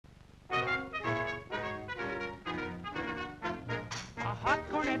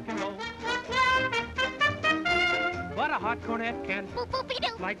what cornet can,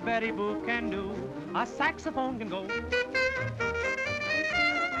 like Betty Boop can do, a saxophone can go.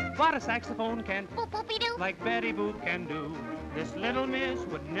 What a saxophone can, like Betty Boop can do. This little miss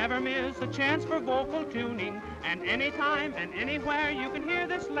would never miss a chance for vocal tuning, and anytime and anywhere you can hear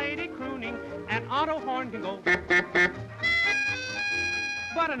this lady crooning. An auto horn can go,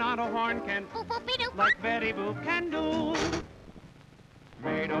 but an auto horn can, like Betty Boop can do.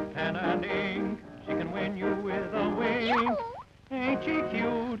 Made of pen and ink, she can win you with a wink. Ain't she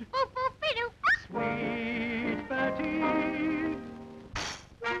cute? Sweet Betty.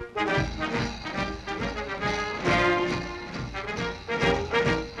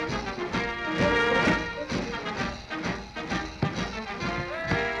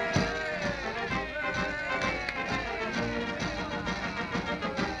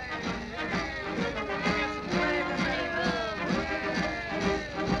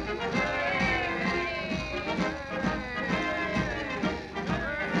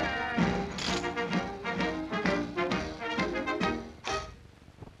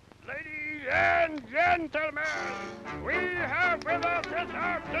 Gentlemen, we have with us this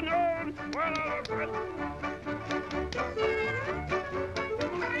afternoon one of the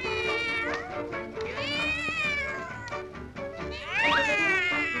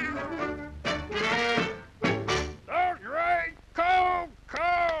great Koko.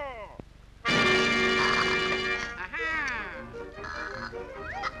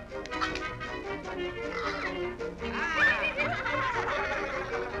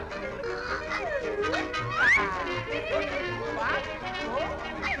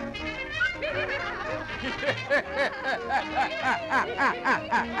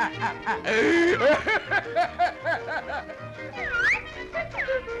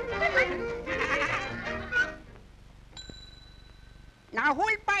 Now hold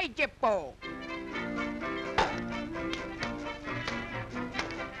by, Jippo.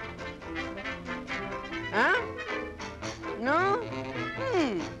 Huh? No?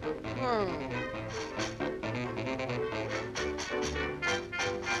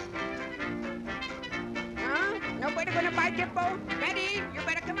 Huh? Nobody gonna buy Jippo? Betty, you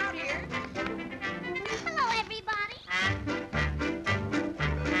better come out here. Hello, everybody.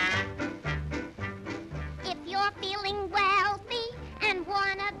 If you're feeling wealthy and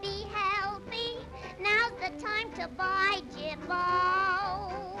wanna be healthy, now's the time to buy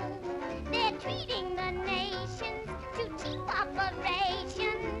Jippo. They're treating the nations to cheap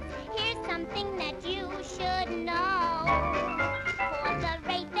operations. Here's something that you should know. For the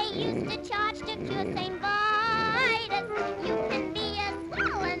rate they used to charge to cure St. Vitus, you can be a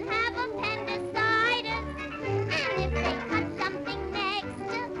swell and have appendicitis. And if they cut something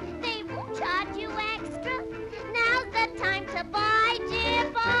extra, they won't charge you extra. Now's the time to buy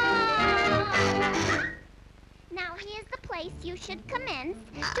Jippo. Now here's the place you should commence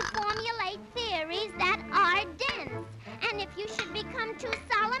to formulate theories that are dense. And if you should become too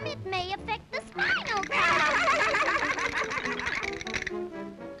solemn, it may affect the spinal column.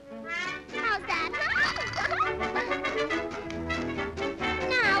 How's that,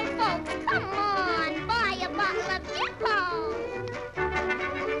 Now, folks, come on, buy a bottle of Jippo.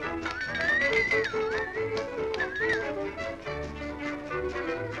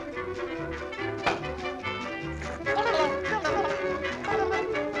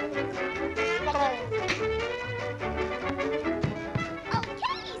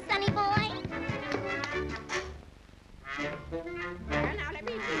 Okay, sonny boy. Now let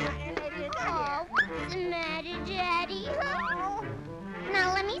me see. Oh, what's the matter, Daddy? Now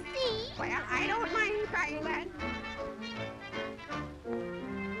let me see. Well, I don't mind trying that.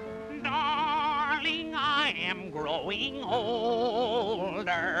 Darling, I am growing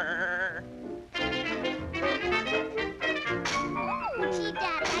older. Ooh, gee,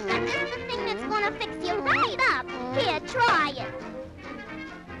 Daddy, I got just the thing that's gonna fix you right up. Here, try it.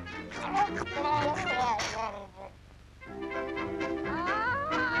 Ah,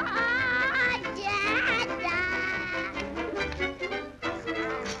 Dada.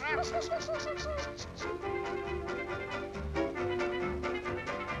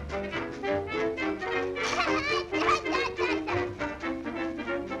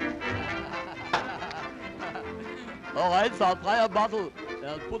 All right, so I'll try a bottle.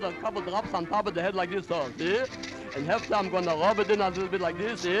 I'll put a couple drops on top of the head like this, so, see? And after I'm gonna rub it in a little bit like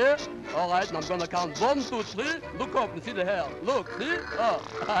this, see? All right, and I'm gonna count 1, 2, 3. Look up and see the hair. Look, see? Oh,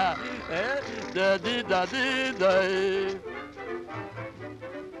 eh? Da-dee-da-dee-day.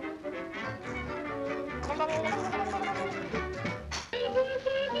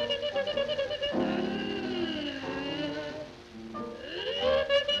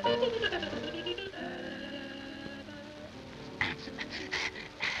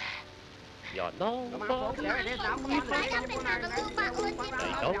 nobody Right up and have a little bottle of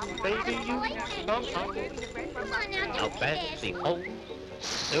say dip. don't baby you come home. Come on now, Now don't be fancy bad. home,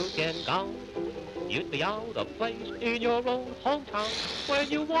 soon and gone. You'd be out of place in your own hometown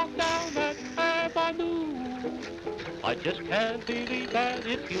when you walk down that avenue. I just can't believe that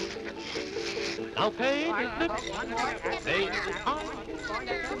it's you. Now paint his lips, paint his eyes,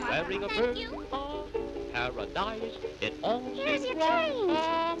 wearing a Thank you. bird of paradise. It all Here's seems your wrong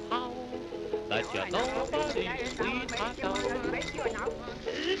change. somehow that you're nobody's sweetheart now.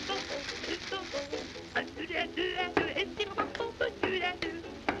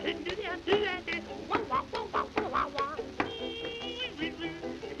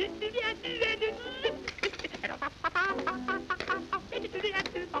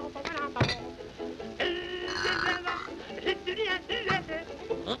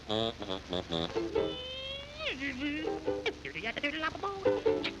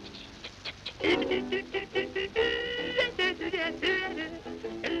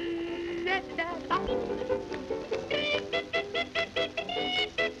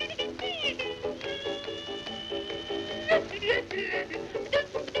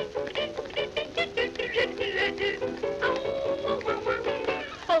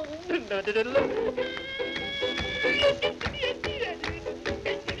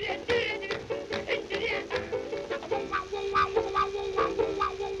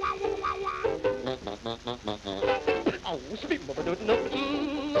 Oh,